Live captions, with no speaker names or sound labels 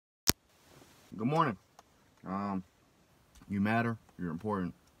Good morning. You matter. You're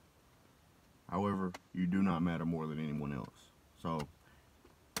important. However, you do not matter more than anyone else. So,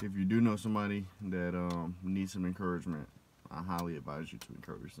 if you do know somebody that needs some encouragement, I highly advise you to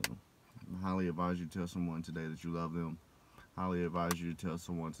encourage them. I highly advise you to tell someone today that you love them. I highly advise you to tell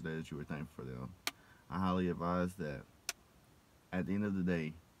someone today that you are thankful for them. I highly advise that at the end of the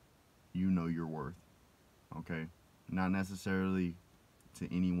day, you know your worth. Okay, not necessarily to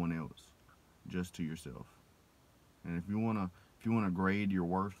anyone else, just to yourself. And if you wanna grade your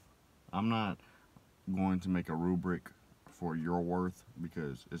worth, I'm not going to make a rubric for your worth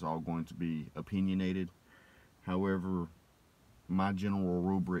because it's all going to be opinionated. However, my general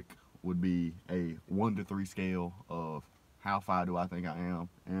rubric would be a 1 to 3 scale of how far do I think I am,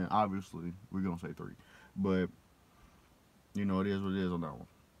 and obviously we're gonna say 3, but it is what it is on that one.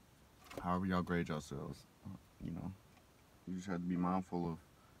 However y'all grade yourselves, you know, you just have to be mindful of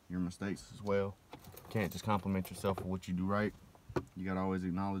your mistakes as well. You can't just compliment yourself for what you do right. You gotta always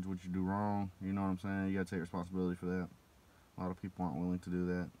acknowledge what you do wrong. You know what I'm saying? You gotta take responsibility for that. A lot of people aren't willing to do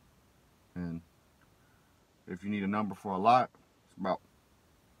that. And if you need a number for a lot, it's about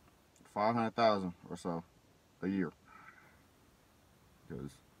 500,000 or so a year.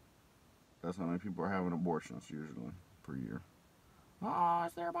 Because that's how many people are having abortions usually per year. Oh,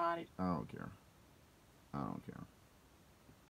 it's their body. I don't care. I don't care.